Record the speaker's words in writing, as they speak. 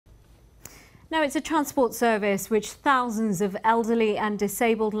Now, it's a transport service which thousands of elderly and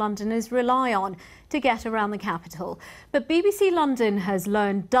disabled Londoners rely on to get around the capital. But BBC London has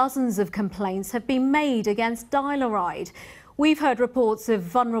learned dozens of complaints have been made against Dial-A-Ride. We've heard reports of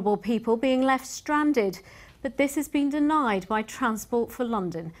vulnerable people being left stranded, but this has been denied by Transport for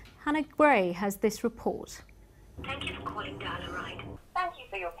London. Hannah Gray has this report. Thank you for calling Dial-A-Ride. Thank you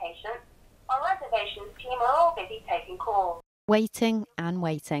for your patience. Our reservations team are all busy taking calls. Waiting and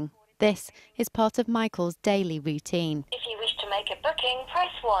waiting. This is part of Michael's daily routine. If you wish to make a booking,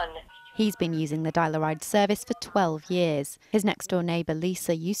 press 1. He's been using the Dial-A-Ride service for 12 years. His next-door neighbour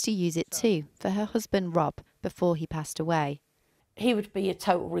Lisa used to use it too for her husband Rob before he passed away. He would be a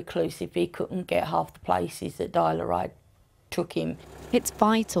total recluse if he couldn't get half the places that Dial-A-Ride took him. It's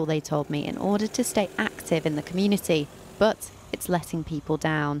vital, they told me, in order to stay active in the community, but it's letting people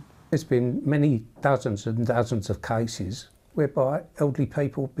down. There's been many dozens and dozens of cases whereby elderly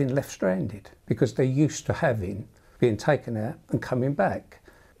people have been left stranded because they're used to being taken out and coming back.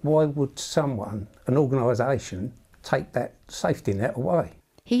 Why would someone, an organisation, take that safety net away?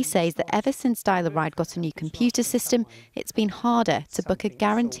 He says that ever since Dial-A-Ride got a new computer system, it's been harder to book a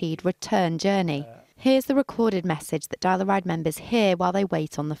guaranteed return journey. Here's the recorded message that Dial-A-Ride members hear while they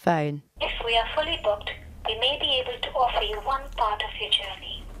wait on the phone. If we are fully booked, we may be able to offer you one part of your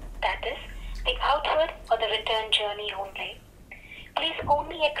journey. That is, the outward or the return journey only. Please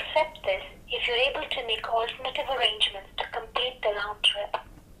only accept this if you're able to make alternative arrangements to complete the round trip.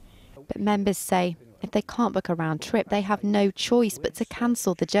 But members say if they can't book a round trip, they have no choice but to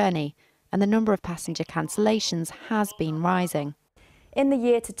cancel the journey, and the number of passenger cancellations has been rising. In the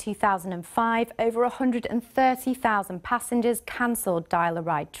year to 2005, over 130,000 passengers cancelled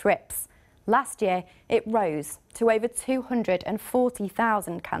Dial-A-Ride trips. Last year, it rose to over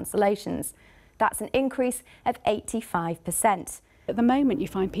 240,000 cancellations. That's an increase of 85%. At the moment, you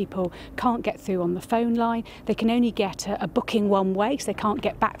find people can't get through on the phone line. They can only get a booking one way, so they can't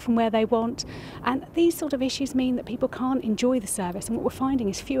get back from where they want. And these sort of issues mean that people can't enjoy the service. And what we're finding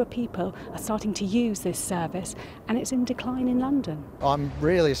is fewer people are starting to use this service, and it's in decline in London. I'm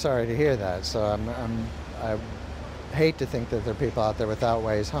really sorry to hear that. So I hate to think that there are people out there without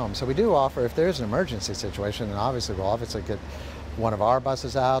ways home. So we do offer, if there's an emergency situation, then obviously we'll get one of our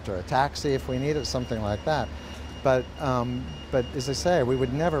buses out or a taxi if we need it, something like that. But as I say, we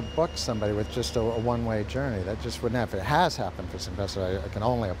would never book somebody with just a one-way journey. That just wouldn't happen. If it has happened for some investors, I can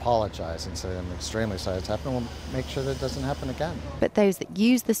only apologise and say I'm extremely sorry it's happened. We'll make sure that it doesn't happen again. But those that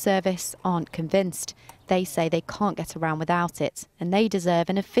use the service aren't convinced. They say they can't get around without it, and they deserve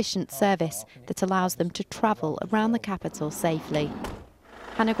an efficient service that allows them to travel around the capital safely.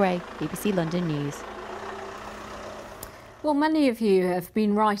 Hannah Gray, BBC London News. Well, many of you have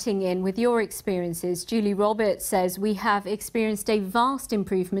been writing in with your experiences. Julie Roberts says we have experienced a vast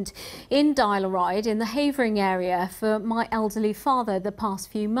improvement in Dial-A-Ride in the Havering area for my elderly father the past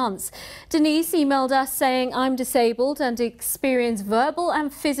few months. Denise emailed us saying I'm disabled and experience verbal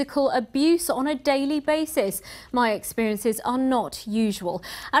and physical abuse on a daily basis. My experiences are not usual.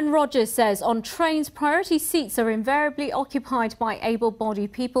 And Roger says on trains, priority seats are invariably occupied by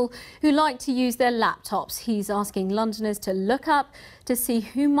able-bodied people who like to use their laptops. He's asking Londoners to look up to see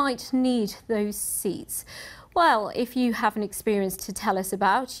who might need those seats. Well, if you have an experience to tell us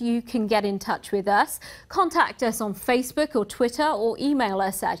about, you can get in touch with us. Contact us on Facebook or Twitter or email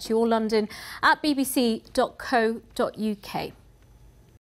us at yourlondon@bbc.co.uk.